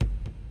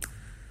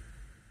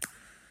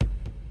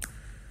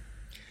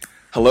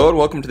Hello and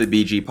welcome to the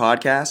BG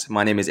Podcast.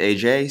 My name is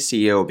AJ,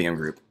 CEO of BM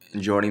Group.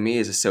 And joining me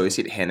is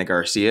Associate Hannah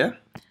Garcia.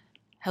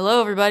 Hello,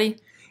 everybody.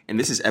 And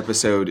this is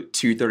episode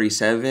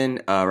 237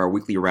 of our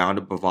weekly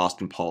roundup of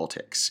Austin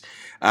politics.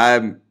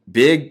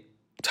 Big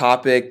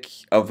topic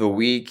of the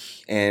week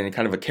and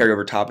kind of a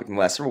carryover topic in the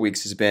last several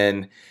weeks has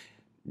been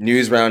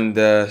news around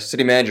the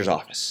city manager's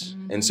office.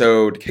 Mm-hmm. And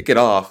so to kick it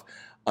off,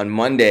 on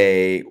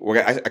Monday,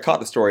 I caught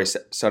the story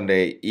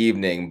Sunday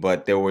evening,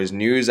 but there was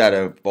news out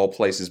of all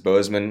places,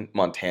 Bozeman,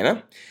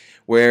 Montana,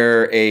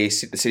 where I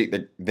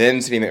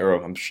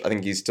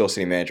think he's still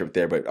city manager up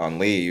there, but on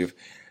leave,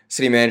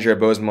 city manager of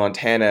Bozeman,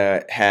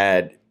 Montana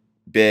had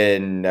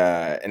been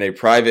in a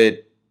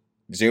private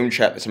Zoom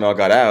chat that somehow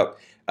got out,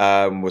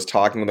 was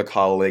talking with a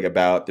colleague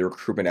about the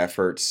recruitment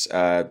efforts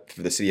for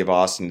the city of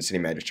Austin City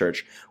Manager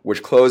Search,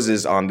 which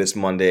closes on this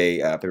Monday,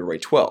 February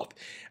 12th.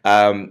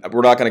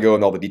 We're not going to go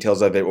into all the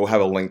details of it. We'll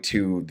have a link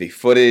to the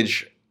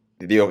footage,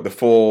 the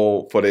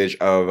full footage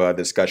of the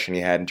discussion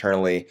he had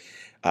internally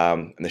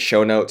in the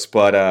show notes.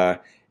 But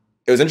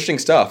it was interesting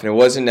stuff, and it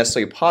wasn't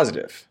necessarily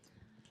positive.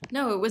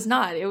 No, it was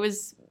not. It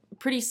was a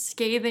pretty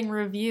scathing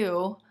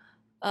review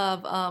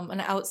of an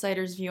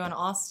outsider's view on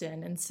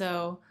Austin. And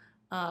so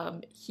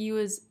he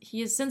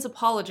has since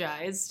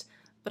apologized.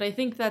 But I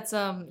think that's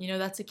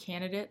that's a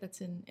candidate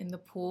that's in the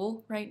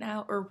pool right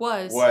now, or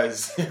was.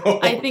 Oh,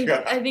 I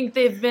think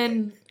they've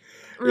been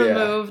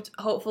removed,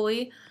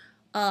 hopefully.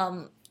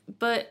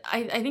 But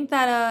I think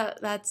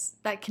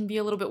that can be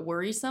a little bit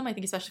worrisome. I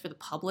think especially for the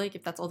public,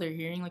 if that's all they're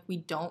hearing, like we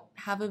don't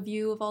have a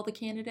view of all the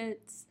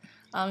candidates,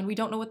 and we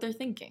don't know what they're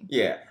thinking.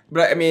 Yeah,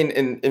 but I mean,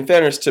 in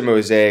fairness to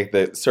Mosaic,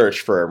 the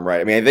search firm, right?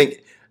 I mean, I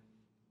think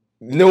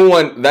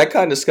that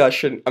kind of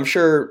discussion, I'm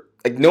sure,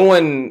 like no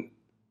one.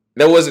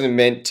 That wasn't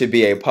meant to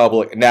be a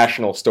public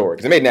national story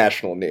because it made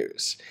national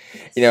news,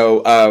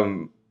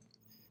 and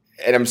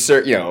I'm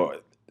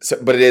certain,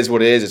 but it is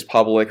what it is. It's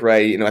public,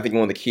 right? I think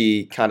one of the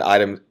key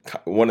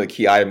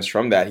items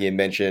from that he had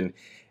mentioned,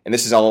 and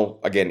this is all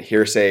again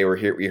hearsay or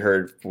we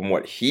heard from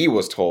what he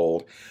was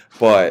told,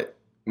 but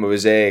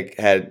Mosaic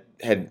had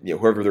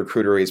whoever the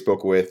recruiter he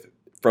spoke with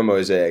from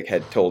Mosaic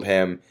had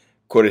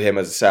quoted him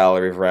as a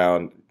salary of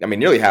around,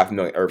 nearly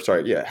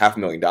 $500,000,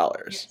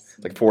 yes.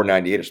 Like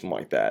 $498 or something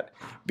like that,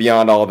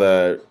 beyond all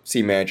the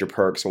city manager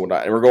perks and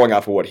whatnot. And we're going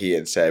off of what he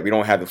had said. We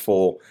don't have the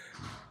full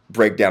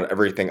breakdown of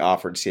everything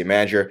offered to city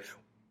manager.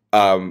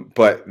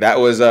 But that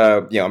was,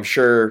 I'm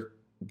sure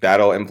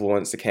that'll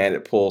influence the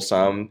candidate pool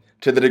some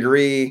to the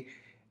degree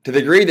that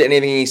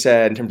anything he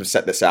said in terms of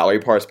set the salary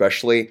part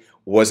especially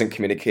wasn't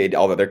communicated to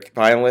all the other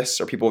finalists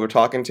or people they're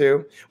talking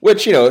to,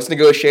 which, it's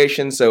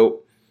negotiation.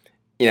 So,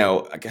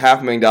 like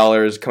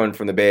 $500,000 coming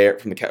from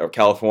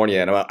California,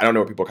 and I don't know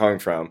where people are coming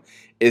from,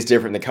 is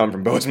different than coming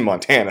from Bozeman,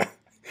 Montana,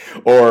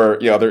 or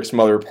some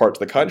other parts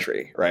of the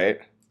country, right?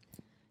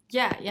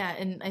 Yeah,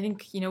 and I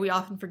think we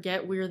often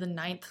forget we're the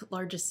 9th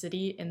largest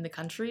city in the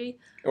country.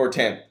 Or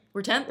 10th.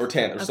 We're 10th? Or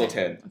 10th. We're still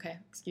 10. Okay,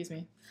 excuse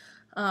me.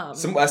 I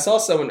saw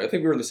someone. I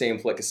think we were in the same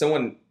flick. Because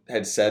someone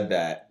had said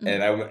that,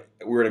 mm-hmm. and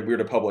we were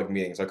in a public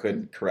meeting, so I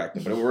couldn't correct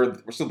them. But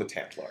we're still the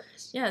 10th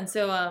largest. Yeah, and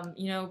so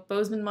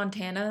Bozeman,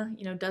 Montana,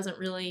 doesn't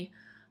really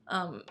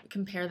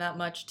compare that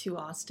much to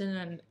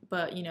Austin,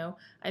 but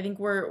I think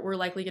we're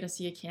likely going to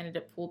see a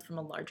candidate pulled from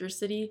a larger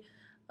city,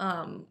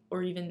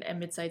 or even a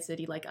mid-sized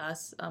city like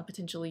us,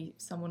 potentially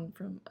someone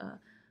from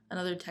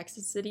another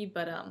Texas city,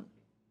 but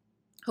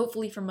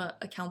hopefully from a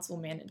council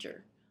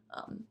manager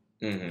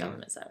mm-hmm.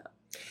 government setup.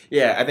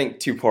 Yeah, I think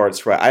two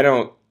parts,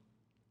 right?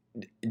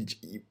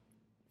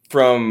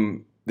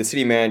 From the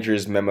city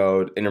manager's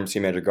memo, interim city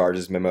manager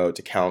Garza's memo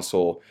to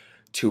council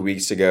 2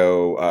 weeks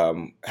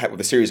ago, with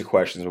a series of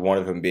questions, one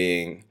of them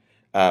being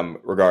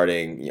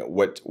regarding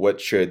what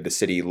should the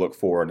city look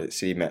for in a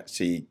city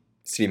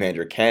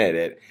manager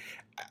candidate.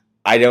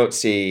 I don't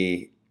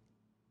see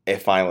a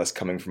finalist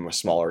coming from a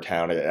smaller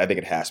town. I think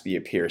it has to be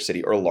a peer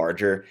city or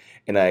larger,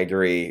 and I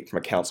agree from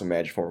a council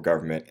manager form of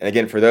government. And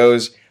again, for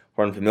those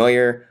who are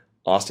unfamiliar,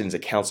 Austin is a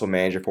council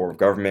manager form of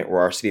government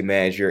where our city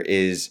manager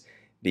is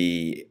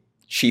the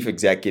chief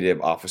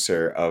executive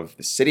officer of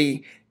the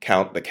city.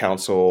 The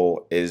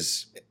council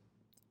is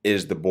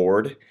the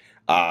board.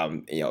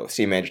 The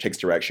city manager takes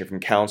direction from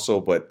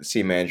council, but the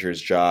city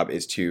manager's job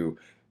is to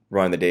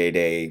run the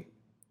day-to-day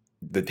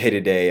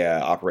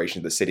operations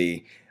of the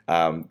city.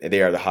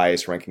 They are the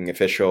highest ranking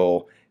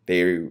official.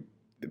 The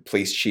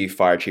police chief,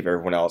 fire chief,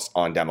 everyone else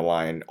on down the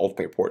line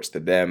ultimately reports to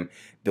them.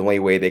 The only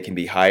way they can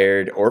be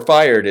hired or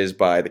fired is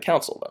by the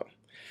council, though.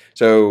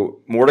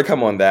 So more to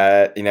come on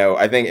that.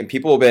 I think, and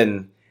people have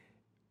been.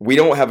 We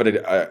don't have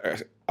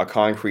a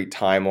concrete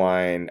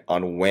timeline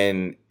on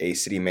when a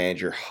city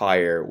manager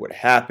hire would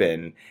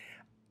happen.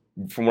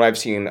 From what I've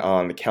seen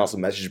on the council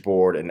message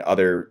board and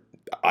other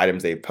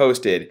items they've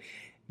posted,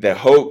 the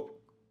hope,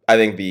 I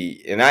think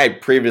and I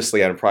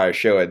previously on a prior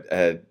show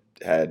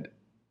had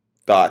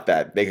thought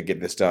that they could get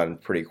this done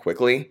pretty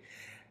quickly.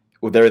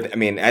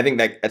 I think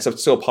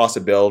that's still a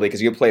possibility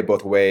because you can play it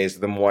both ways.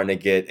 Them wanting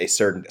to get a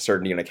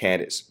certainty on a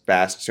candidate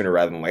fast sooner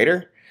rather than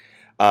later.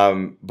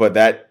 But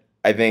that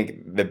I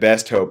think the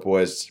best hope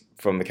was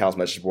from the council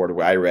message board,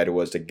 what I read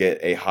was to get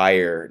a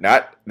hire,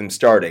 not them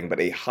starting, but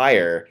a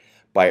hire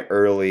by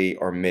early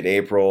or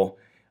mid-April.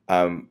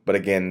 But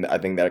again, I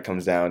think that it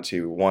comes down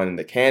to one,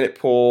 the candidate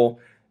pool,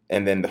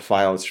 and then the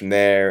finalists from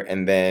there,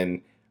 and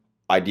then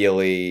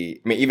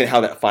ideally, I mean, even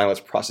how that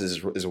finalist process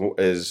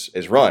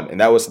is run, and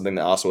that was something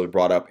that also was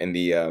brought up in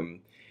the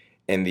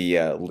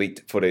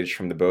leaked footage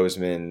from the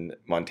Bozeman,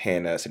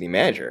 Montana city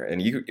manager.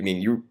 And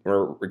you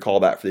recall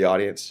that for the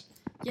audience?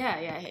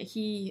 Yeah.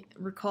 He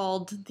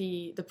recalled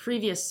the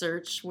previous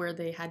search where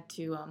they had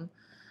to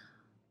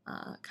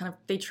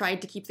they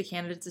tried to keep the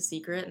candidates a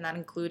secret, and that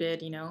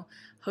included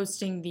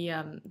hosting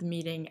the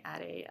meeting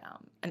at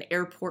an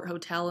airport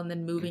hotel and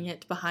then moving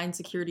it behind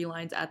security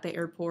lines at the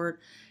airport,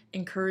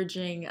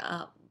 encouraging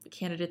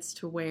candidates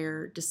to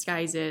wear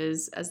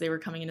disguises as they were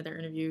coming into their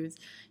interviews.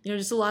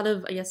 Just a lot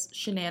of, I guess,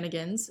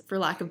 shenanigans, for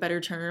lack of better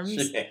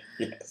terms,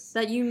 yes.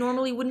 that you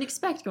normally wouldn't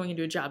expect going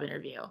into a job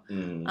interview.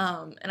 And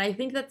I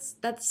think that's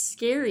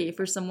scary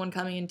for someone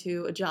coming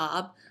into a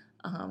job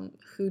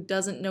who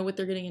doesn't know what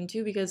they're getting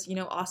into, because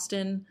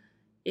Austin,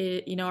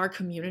 our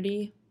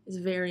community is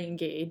very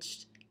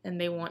engaged, and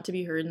they want to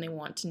be heard, and they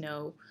want to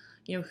know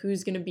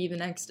who's going to be the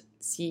next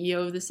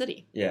CEO of the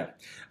city. Yeah,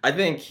 I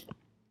think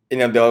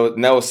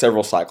that was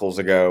several cycles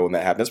ago when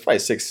that happened. That's probably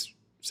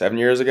 6-7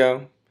 years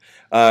ago.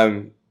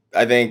 I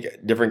think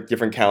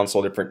different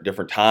council,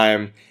 different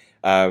time,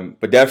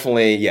 but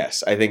definitely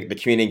yes. I think the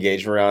community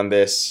engagement around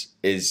this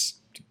is,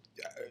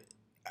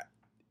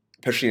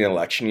 especially in an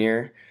election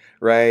year,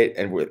 right?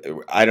 And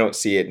I don't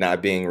see it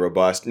not being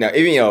robust. Now,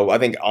 even I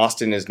think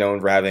Austin is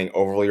known for having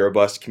overly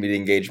robust community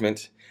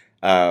engagement.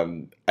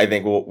 I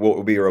think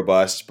we'll be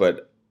robust,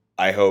 but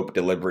I hope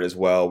deliberate as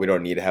well. We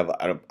don't need to have.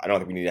 I don't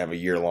think we need to have a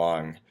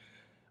year-long.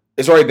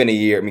 It's already been a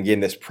year. I mean,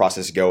 getting this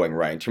process going,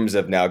 right? In terms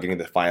of now getting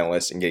the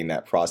finalists and getting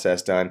that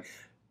process done,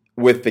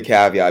 with the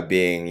caveat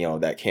being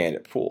that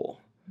candidate pool,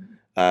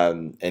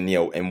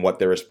 and what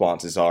their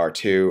responses are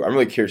too. I'm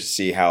really curious to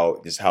see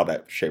how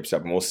that shapes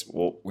up, and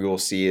we will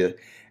see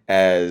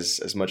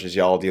as much as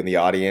y'all do in the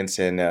audience,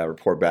 and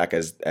report back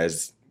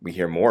as we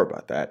hear more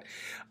about that.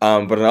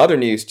 But in other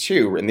news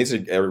too, and these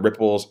are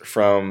ripples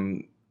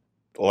from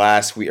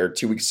last week or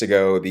 2 weeks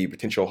ago, the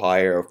potential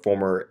hire of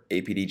former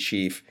APD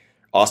chief,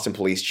 Austin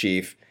Police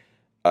Chief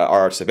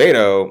R.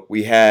 Acevedo.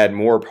 We had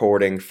more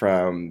reporting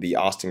from the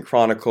Austin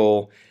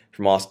Chronicle,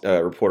 from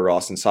reporter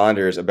Austin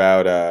Saunders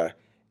about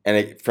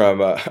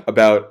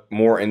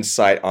more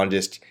insight on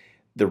just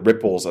the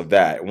ripples of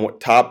that.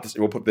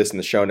 We'll put this in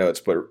the show notes,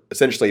 but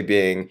essentially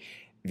being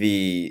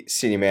the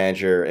city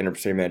manager, interim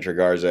city manager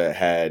Garza,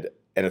 had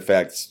in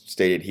effect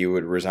stated he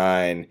would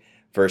resign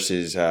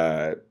versus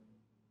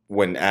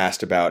when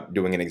asked about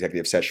doing an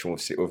executive session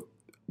with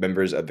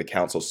members of the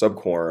council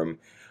subquorum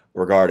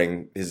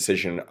regarding his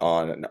decision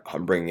on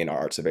bringing in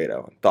R.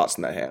 Acevedo. Thoughts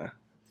on that, Hannah?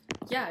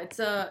 Yeah,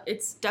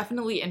 it's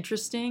definitely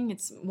interesting.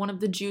 It's one of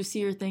the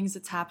juicier things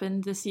that's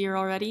happened this year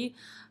already.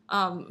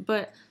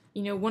 But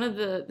one of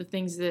the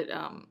things that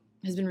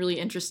has been really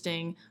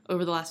interesting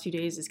over the last few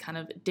days is kind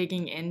of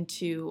digging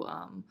into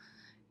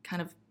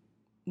kind of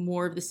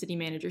more of the city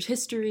manager's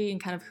history and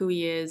kind of who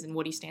he is and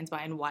what he stands by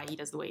and why he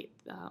does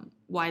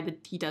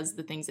he does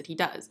the things that he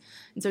does.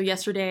 And so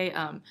yesterday,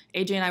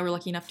 AJ and I were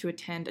lucky enough to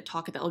attend a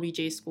talk at the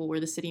LBJ school where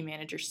the city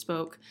manager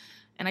spoke.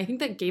 And I think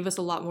that gave us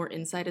a lot more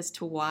insight as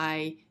to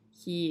why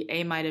he,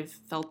 A, might have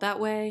felt that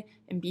way,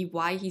 and B,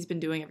 why he's been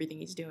doing everything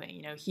he's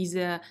doing. He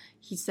said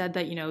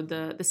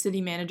that, the city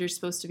manager is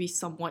supposed to be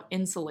somewhat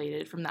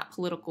insulated from that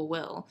political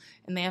will,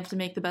 and they have to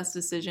make the best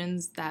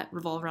decisions that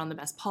revolve around the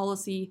best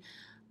policy,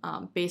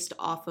 based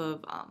off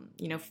of,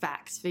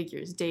 facts,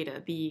 figures,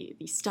 data, the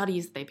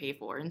studies they pay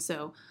for. And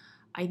so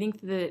I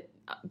think that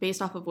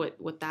based off of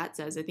what that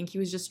says, I think he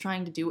was just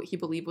trying to do what he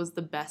believed was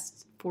the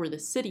best for the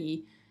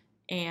city.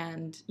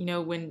 And,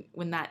 when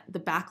the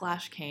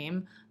backlash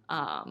came,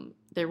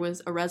 there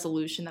was a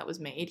resolution that was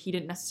made. He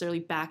didn't necessarily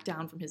back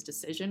down from his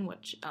decision,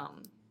 which I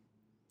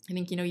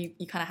think,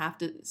 you kind of have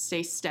to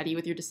stay steady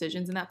with your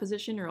decisions in that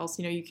position, or else,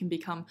 you can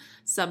become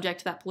subject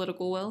to that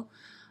political will.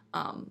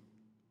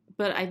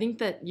 But I think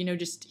that,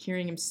 just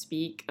hearing him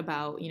speak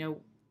about,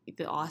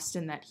 the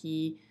Austin that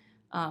he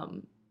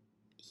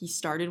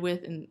started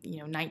with in,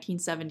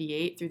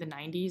 1978 through the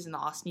 90s, and the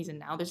Austin he's in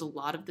now, there's a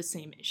lot of the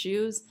same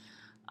issues.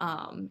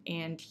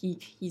 And he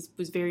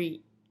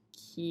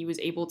was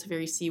able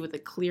to see with a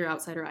clear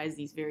outsider eyes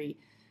these very,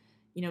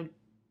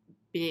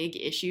 big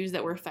issues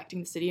that were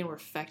affecting the city and were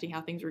affecting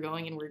how things were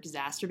going and were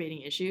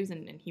exacerbating issues.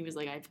 And he was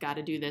like, I've got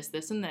to do this,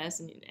 this, and this.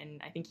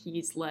 And I think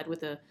he's led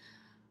with a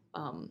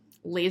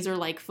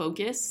laser-like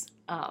focus,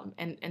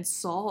 and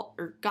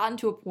gotten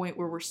to a point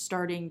where we're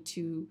starting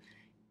to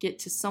get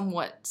to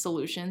somewhat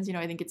solutions.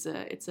 I think it's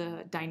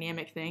a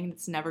dynamic thing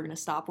that's never going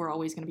to stop. We're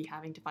always going to be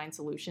having to find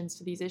solutions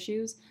to these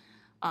issues.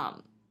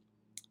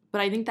 But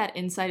I think that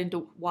insight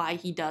into why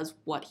he does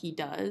what he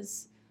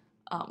does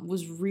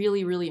was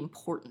really, really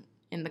important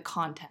in the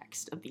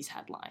context of these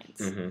headlines.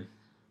 Mm-hmm.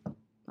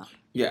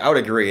 Yeah, I would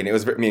agree. And it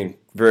was,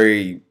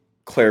 very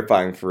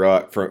clarifying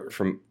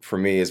for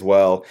me as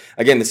well.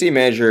 Again, the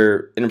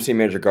interim city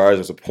manager Garza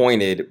was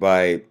appointed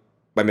by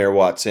Mayor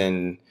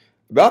Watson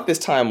about this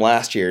time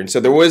last year, and so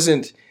there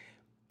wasn't,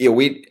 I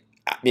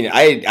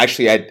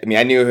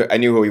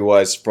knew who he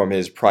was from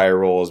his prior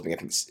roles, being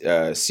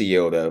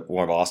CEO of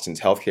one of Austin's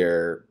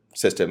healthcare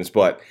systems,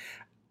 but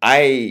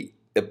the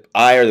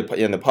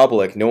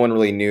public, no one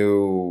really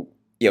knew.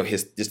 It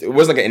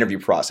wasn't like an interview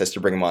process to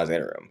bring him on as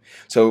interim.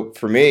 So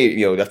for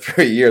me,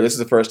 after a year, this is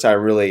the first time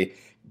really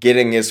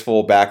getting his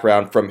full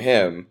background from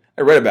him.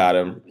 I read about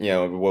him,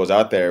 what was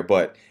out there,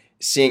 but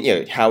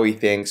seeing, how he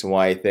thinks and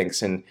why he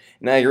thinks, and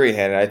I agree,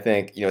 Hannah. I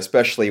think,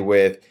 especially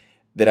with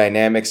the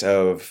dynamics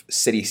of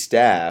city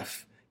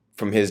staff,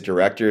 from his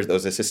directors,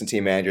 those assistant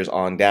team managers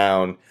on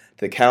down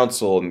to the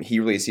council, he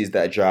really sees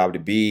that job to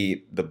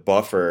be the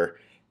buffer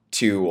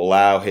to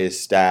allow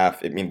his staff.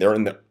 I mean,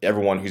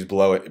 everyone who's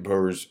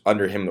who's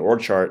under him in the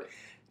org chart,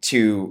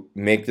 to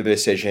make the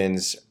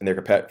decisions in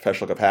their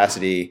professional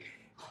capacity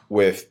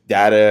with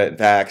data and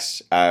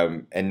facts,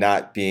 and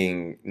not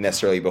being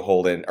necessarily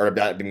beholden, or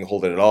not being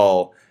beholden at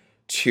all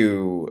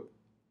to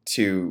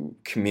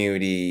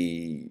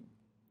community,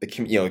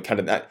 kind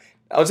of not.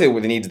 I would say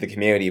with the needs of the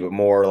community, but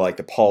more like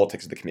the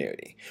politics of the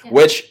community,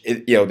 which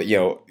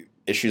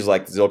issues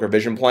like the Zilker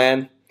Vision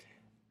Plan,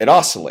 it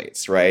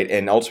oscillates, right?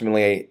 And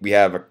ultimately, we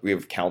have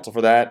counsel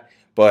for that.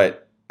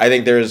 But I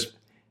think there's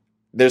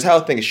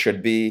how things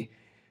should be,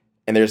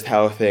 and there's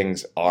how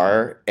things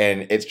are,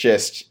 and it's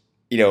just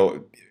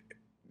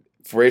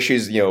for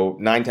issues,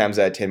 9 times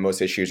out of 10,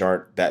 most issues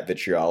aren't that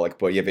vitriolic.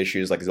 But you have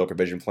issues like the Zilker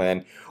Vision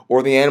Plan,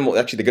 or the animal.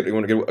 Actually, a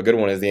good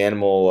one is the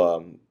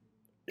animal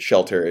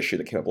shelter issue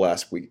that came up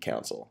last week at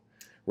council,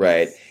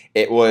 right?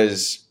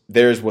 There's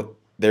what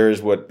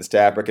the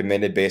staff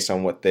recommended based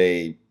on what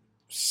they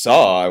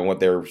saw and what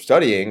they were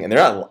studying, and they're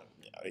not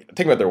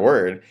taking about their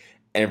word,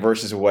 and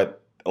versus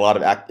what a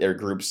lot of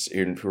groups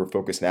who were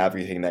focused on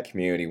advocating that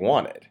community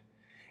wanted.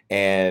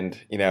 And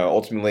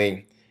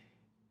ultimately,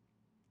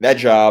 that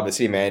job, the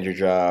city manager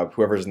job,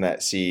 whoever's in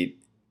that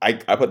seat, I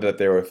put that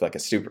there with like a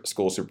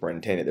school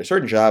superintendent. There's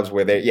certain jobs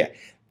where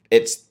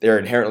they're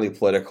inherently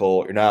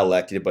political. You're not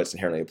elected, but it's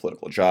inherently a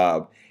political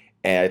job.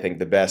 And I think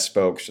the best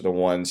folks are the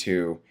ones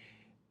who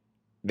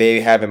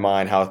they have in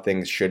mind how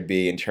things should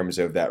be in terms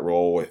of that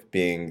role, with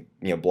being,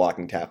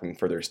 blocking, tackling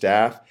for their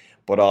staff,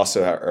 but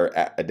also are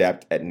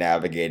adept at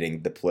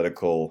navigating the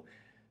political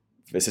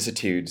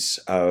vicissitudes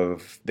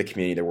of the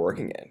community they're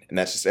working in. And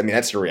that's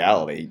the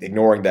reality.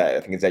 Ignoring that, I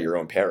think, is at your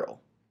own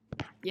peril.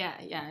 Yeah.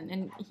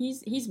 And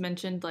he's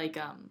mentioned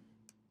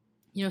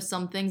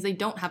some things they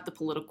don't have the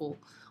political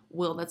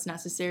will that's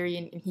necessary,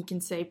 and he can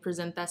say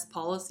present this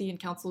policy, and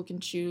council can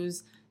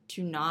choose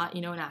to not,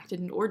 enact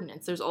an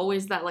ordinance. There's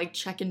always that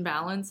check and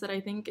balance that I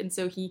think, and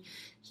so he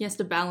has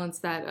to balance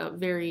that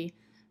very,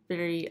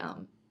 very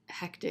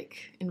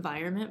hectic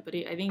environment. But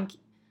I think,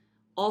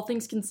 all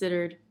things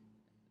considered,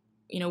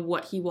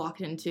 what he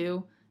walked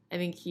into, I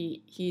think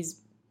he's,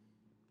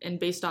 and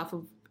based off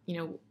of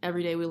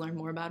every day we learn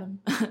more about him,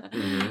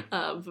 mm-hmm.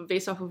 But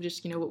based off of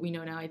just what we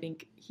know now, I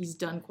think he's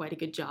done quite a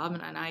good job,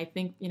 and I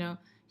think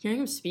hearing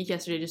him speak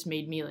yesterday just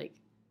made me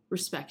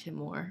respect him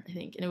more, I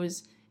think, and it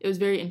was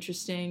very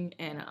interesting,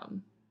 and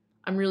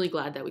I'm really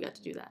glad that we got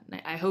to do that.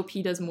 And I hope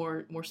he does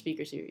more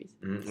speaker series.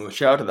 Mm-hmm. Well,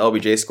 shout out to the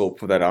LBJ School,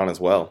 put that on as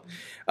well.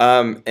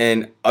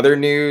 And other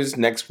news,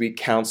 next week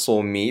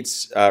council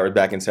meets, we're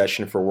back in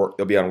session for work.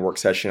 They'll be on work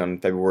session on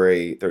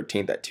February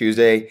 13th, that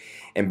Tuesday,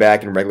 and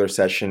back in regular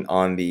session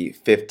on the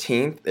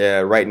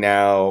 15th. Right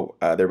now,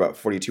 there are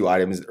 42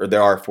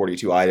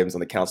 items on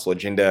the council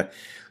agenda.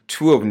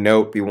 2 of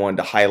note we wanted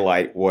to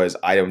highlight was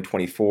item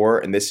 24,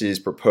 and this is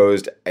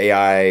proposed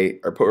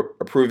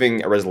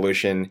approving a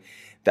resolution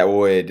that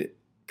would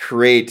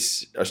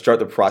create or start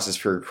the process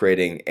for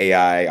creating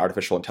AI,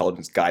 artificial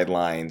intelligence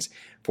guidelines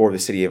for the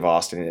city of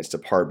Austin and its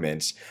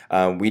departments.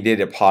 We did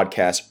a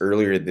podcast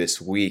earlier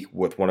this week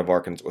with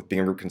with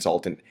Bingham Group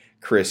consultant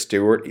Chris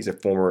Stewart. He's a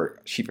former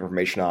chief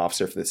information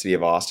officer for the city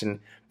of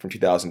Austin from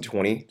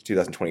 2020 to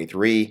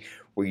 2023.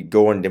 We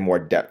go into more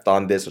depth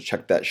on this, so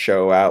check that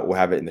show out. We'll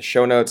have it in the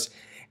show notes.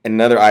 And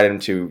another item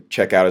to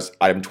check out is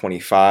item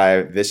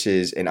 25. This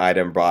is an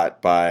item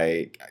brought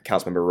by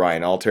Councilmember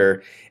Ryan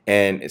Alter,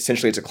 and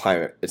essentially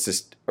it's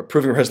just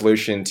approving a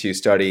resolution to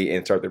study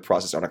and start the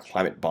process on a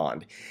climate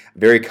bond.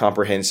 Very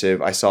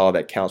comprehensive. I saw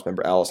that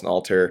Councilmember Allison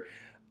Alter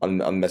on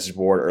the message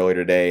board earlier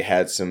today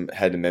had an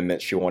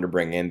amendment she wanted to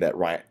bring in that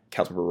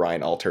Councilmember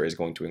Ryan Alter is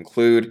going to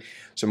include.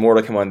 So more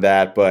to come on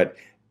that, but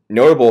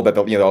notable that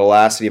the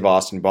last City of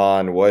Austin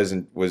bond was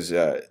in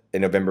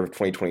November of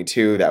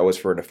 2022. That was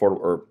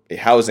for a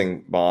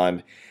housing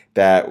bond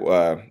that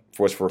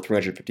was for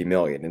 $350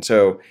 million. And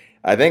so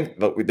I think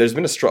there's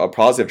been a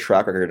positive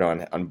track record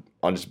on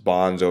just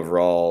bonds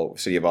overall,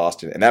 City of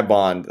Austin, and that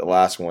bond, the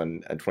last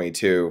one in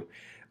 22,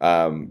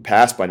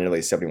 passed by nearly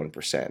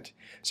 71%.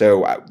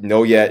 So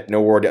no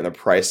word on the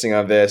pricing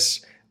of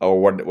this or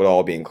what will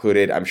all be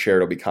included. I'm sure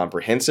it'll be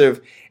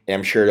comprehensive, and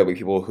I'm sure there'll be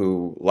people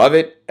who love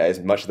it as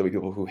much as there'll be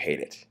people who hate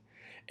it.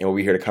 and we'll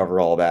be here to cover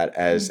all that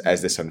as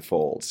this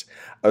unfolds.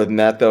 Other than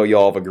that, though,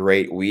 y'all have a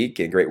great week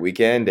and great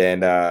weekend,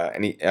 and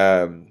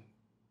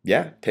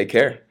take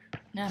care.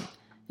 Yeah,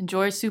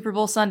 enjoy Super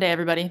Bowl Sunday,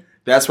 everybody.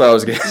 That's what I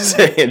was gonna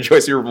say. Enjoy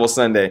Super Bowl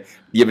Sunday.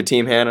 You have a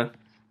team, Hannah?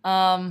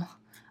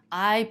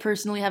 I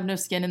personally have no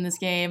skin in this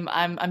game.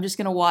 I'm just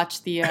gonna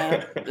watch the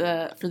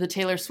for the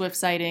Taylor Swift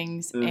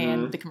sightings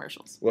and the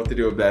commercials. We'll have to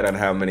do a bet on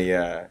how many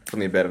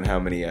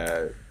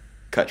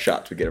cut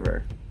shots we get of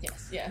her.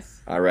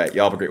 Yes. All right,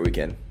 y'all have a great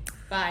weekend.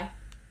 Bye.